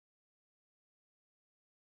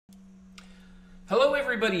Hello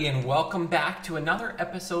everybody and welcome back to another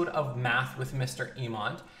episode of Math with Mr.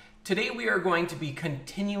 Emond. Today we are going to be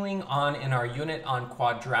continuing on in our unit on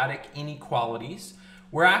quadratic inequalities.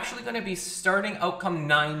 We're actually going to be starting outcome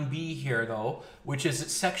 9b here though, which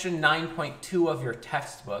is section 9.2 of your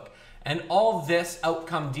textbook. And all this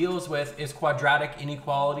outcome deals with is quadratic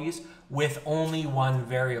inequalities with only one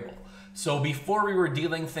variable. So before we were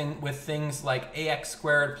dealing with things like ax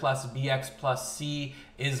squared plus bx plus c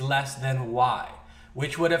is less than y,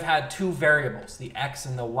 which would have had two variables, the x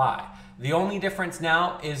and the y. The only difference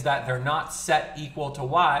now is that they're not set equal to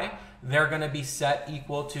y, they're going to be set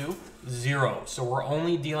equal to 0. So we're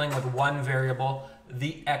only dealing with one variable,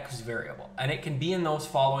 the x variable. And it can be in those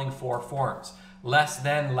following four forms: less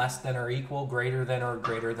than or equal, greater than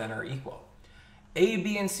or equal. A,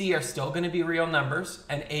 B, and C are still going to be real numbers,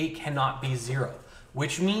 and A cannot be 0,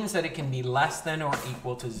 which means that it can be less than or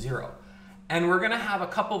equal to 0. And we're going to have a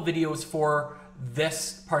couple videos for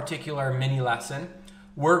this particular mini lesson.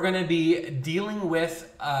 We're going to be dealing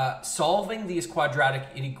with solving these quadratic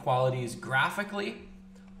inequalities graphically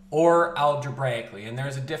or algebraically. And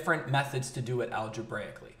there's different methods to do it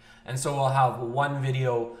algebraically. And so we'll have one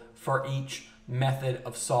video for each method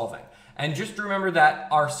of solving. And just remember that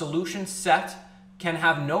our solution set can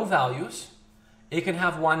have no values, it can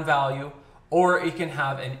have one value, or it can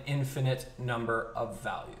have an infinite number of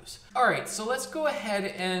values. All right, so let's go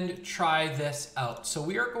ahead and try this out. So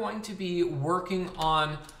we are going to be working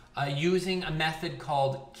on using a method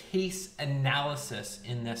called case analysis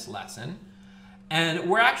in this lesson. And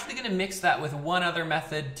we're actually gonna mix that with one other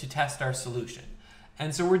method to test our solution.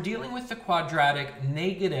 And so we're dealing with the quadratic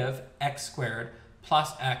negative x squared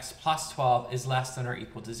plus x plus 12 is less than or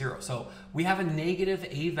equal to 0. So we have a negative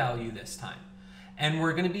a value this time. And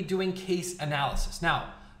we're going to be doing case analysis.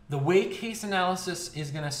 Now, the way case analysis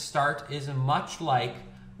is going to start is much like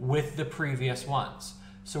with the previous ones.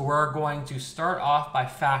 So we're going to start off by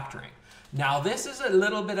factoring. Now, this is a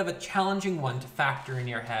little bit of a challenging one to factor in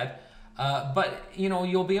your head, but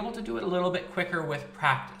you'll be able to do it a little bit quicker with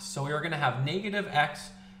practice. So we're going to have negative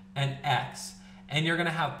x, and you're going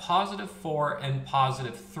to have positive 4 and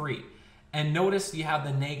positive 3. And notice you have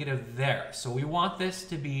the negative there. So we want this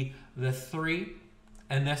to be the 3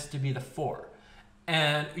 and this to be the 4.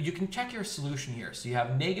 And you can check your solution here. So you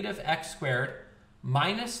have negative x squared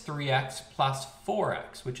minus 3x plus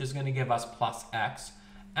 4x, which is going to give us plus x,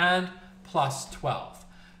 and plus 12.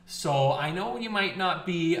 So I know you might not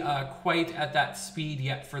be quite at that speed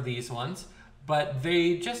yet for these ones, but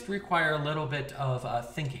they just require a little bit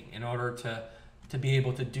of thinking in order to be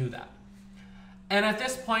able to do that. And at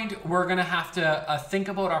this point, we're going to have to think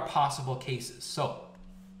about our possible cases. So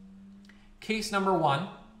case number 1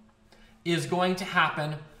 is going to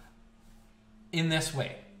happen in this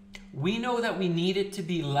way. We know that we need it to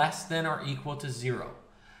be less than or equal to 0.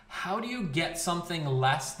 How do you get something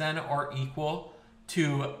less than or equal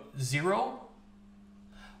to 0?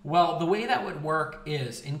 Well, the way that would work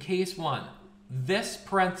is, in case 1, this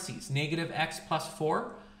parentheses, negative x plus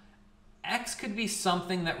 4, x could be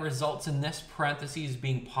something that results in this parentheses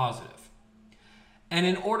being positive. And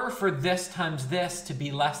in order for this times this to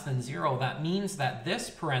be less than 0, that means that this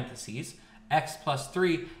parentheses, x plus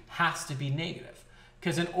 3, has to be negative.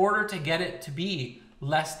 Because in order to get it to be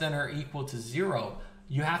less than or equal to 0,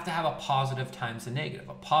 you have to have a positive times a negative.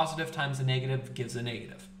 A positive times a negative gives a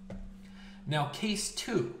negative. Now, case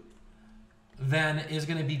 2 then is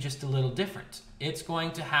going to be just a little different. It's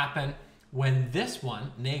going to happen when this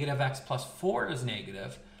one, negative x plus 4, is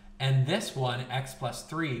negative, and this one, x plus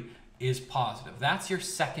 3, is positive. That's your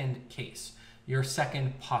second case, your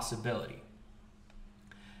second possibility.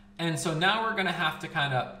 And so now we're going to have to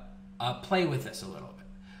kind of play with this a little bit.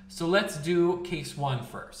 So let's do case 1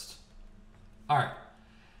 first. All right.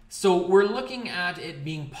 So we're looking at it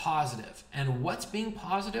being positive. And what's being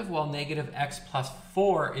positive? Well, negative x plus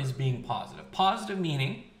 4 is being positive. Positive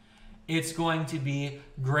meaning it's going to be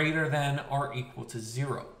greater than or equal to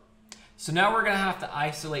 0. So now we're going to have to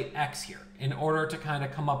isolate x here in order to kind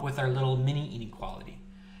of come up with our little mini inequality.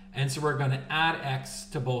 And so we're going to add x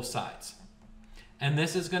to both sides. And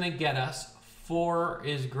this is going to get us 4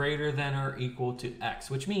 is greater than or equal to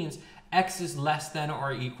x, which means x is less than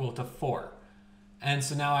or equal to 4. And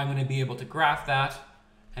so now I'm going to be able to graph that,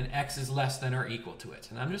 and x is less than or equal to it.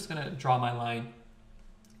 And I'm just going to draw my line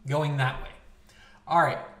going that way. All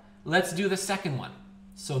right, let's do the second one.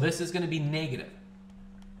 So this is going to be negative.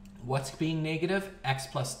 What's being negative? X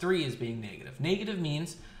plus 3 is being negative. Negative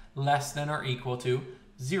means less than or equal to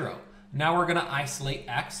 0. Now we're going to isolate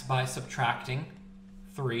x by subtracting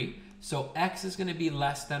 3. So x is going to be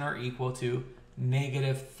less than or equal to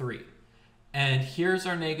negative 3. And here's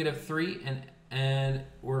our negative 3, and and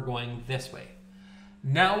we're going this way.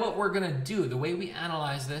 Now what we're going to do, the way we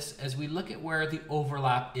analyze this, is we look at where the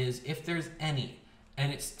overlap is, if there's any,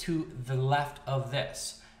 and it's to the left of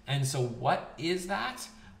this. And so what is that?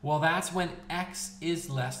 Well, that's when x is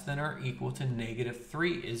less than or equal to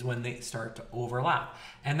 -3 is when they start to overlap.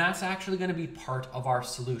 And that's actually going to be part of our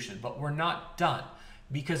solution, but we're not done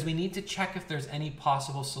because we need to check if there's any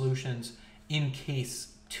possible solutions in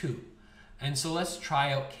case 2. And so let's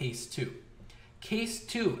try out case 2. Case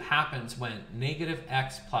 2 happens when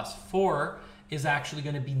 -x plus 4 is actually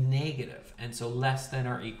going to be negative, and so less than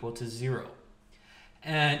or equal to 0.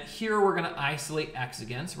 And here we're going to isolate x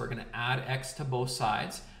again, so we're going to add x to both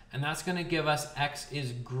sides, and that's going to give us x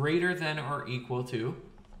is greater than or equal to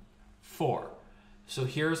 4. So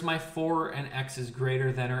here's my 4, and x is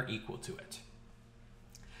greater than or equal to it.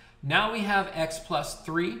 Now we have x plus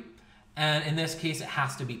 3, and in this case it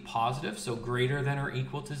has to be positive, so greater than or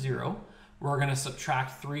equal to 0. We're going to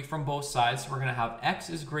subtract 3 from both sides, so we're going to have x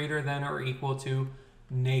is greater than or equal to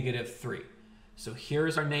 -3. So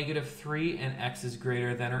here's our -3, and x is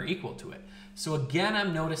greater than or equal to it. So again,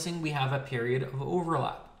 I'm noticing we have a period of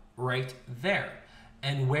overlap right there.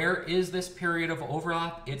 And where is this period of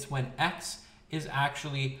overlap? It's when x is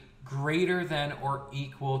actually greater than or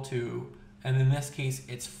equal to, and in this case,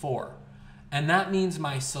 it's 4. And that means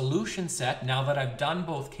my solution set, now that I've done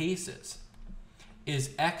both cases,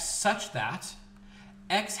 is x such that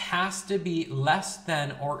x has to be less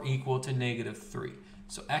than or equal to -3.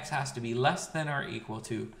 So x has to be less than or equal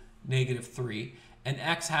to -3, and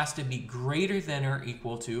x has to be greater than or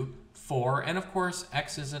equal to 4. And of course,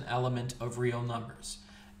 x is an element of real numbers.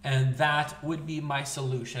 And that would be my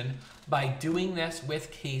solution by doing this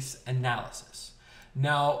with case analysis.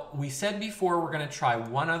 Now, we said before we're going to try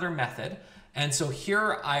one other method. And so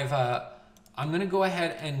here I'm going to go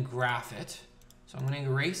ahead and graph it. So I'm going to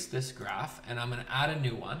erase this graph, and I'm going to add a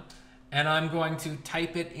new one. And I'm going to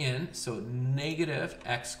type it in, so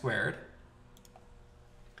 -x squared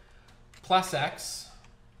plus x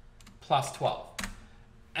plus 12.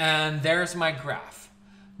 And there's my graph.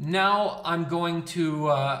 Now I'm going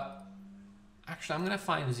to, actually I'm going to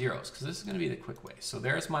find zeros because this is going to be the quick way. So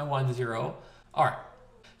there's my 1, 0. All right.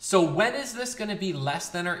 So when is this going to be less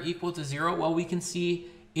than or equal to 0? Well, we can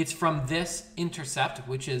see it's from this intercept,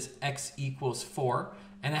 which is x equals 4,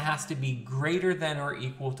 and it has to be greater than or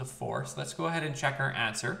equal to 4. So let's go ahead and check our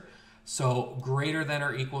answer. So greater than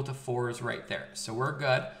or equal to 4 is right there. So we're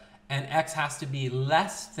good. And x has to be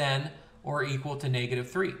less than or equal to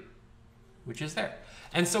 -3, which is there.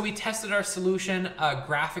 And so we tested our solution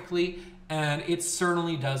graphically, and it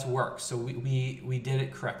certainly does work. So we did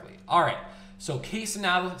it correctly. All right, so case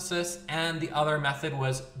analysis, and the other method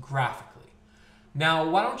was graphically. Now,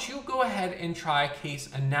 why don't you go ahead and try case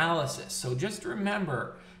analysis? So just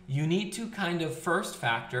remember, you need to kind of first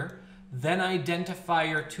factor, then identify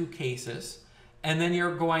your two cases, and then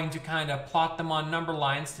you're going to kind of plot them on number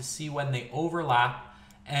lines to see when they overlap,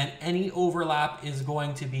 and any overlap is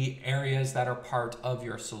going to be areas that are part of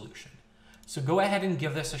your solution. So go ahead and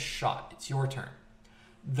give this a shot. It's your turn.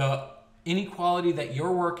 The inequality that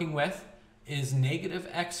you're working with is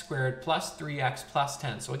 -x squared plus 3x plus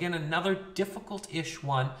 10. So again, another difficult-ish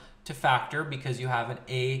one to factor because you have an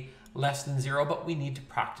a less than 0, but we need to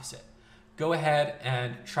practice it. Go ahead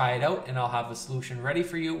and try it out, and I'll have the solution ready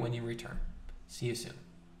for you when you return. See you soon.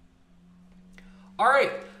 All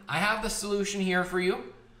right, I have the solution here for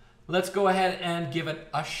you. Let's go ahead and give it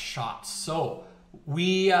a shot. So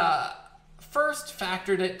we first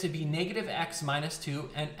factored it to be -x minus 2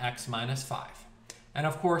 and x minus 5. And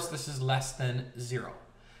of course, this is less than 0.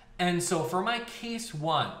 And so for my case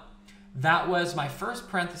 1, that was my first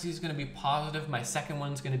parenthesis is going to be positive. My second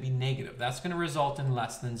one's going to be negative. That's going to result in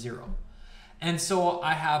less than 0. And so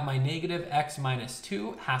I have my -x minus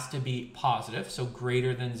 2 has to be positive, so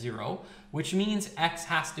greater than 0, which means x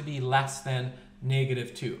has to be less than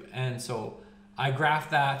 -2. And so I graphed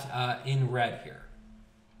that in red here.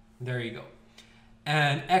 There you go.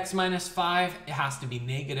 And x minus 5, it has to be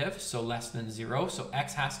negative, so less than 0. So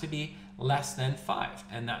x has to be less than 5,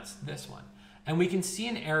 and that's this one. And we can see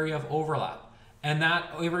an area of overlap. And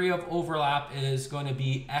that area of overlap is going to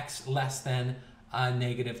be x less than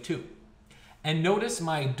 -2. And notice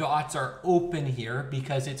my dots are open here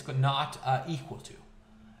because it's not equal to.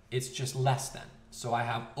 It's just less than. So I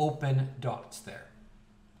have open dots there.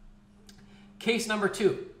 Case number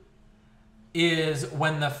 2 is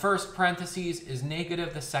when the first parentheses is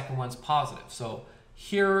negative, the second one's positive. So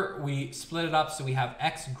here we split it up, so we have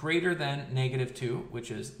x greater than -2,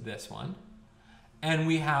 which is this one. And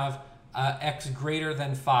we have x greater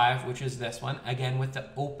than 5, which is this one, again with the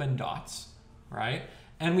open dots, right?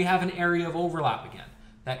 And we have an area of overlap again.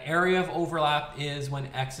 That area of overlap is when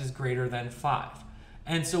x is greater than 5.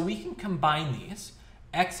 And so we can combine these.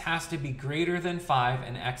 X has to be greater than 5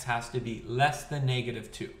 and x has to be less than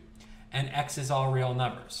 -2. And x is all real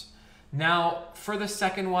numbers. Now, for the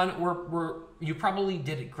second one, you probably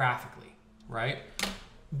did it graphically, right?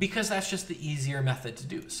 Because that's just the easier method to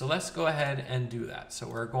do. So let's go ahead and do that. So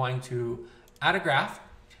we're going to add a graph,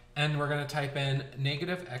 and we're going to type in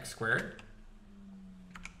 -x squared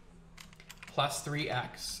plus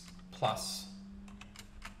 3x plus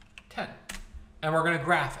 10. And we're going to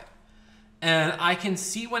graph it. And I can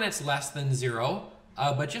see when it's less than 0,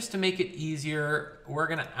 but just to make it easier, we're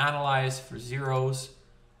going to analyze for zeros.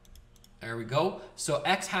 There we go. So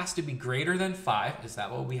x has to be greater than 5. Is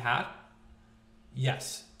that what we had?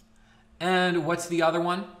 Yes. And what's the other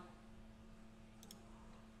one?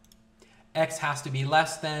 X has to be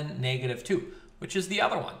less than -2, which is the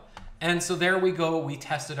other one. And so there we go. We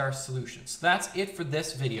tested our solutions. So that's it for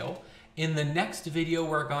this video. In the next video,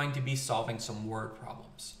 we're going to be solving some word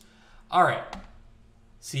problems. All right.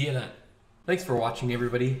 See you then. Thanks for watching,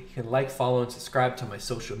 everybody. You can like, follow, and subscribe to my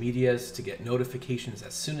social medias to get notifications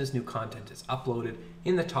as soon as new content is uploaded.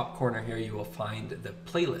 In the top corner here, you will find the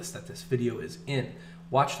playlist that this video is in.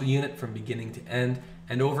 Watch the unit from beginning to end.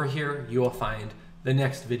 And over here, you will find the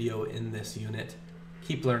next video in this unit.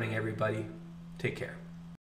 Keep learning, everybody. Take care.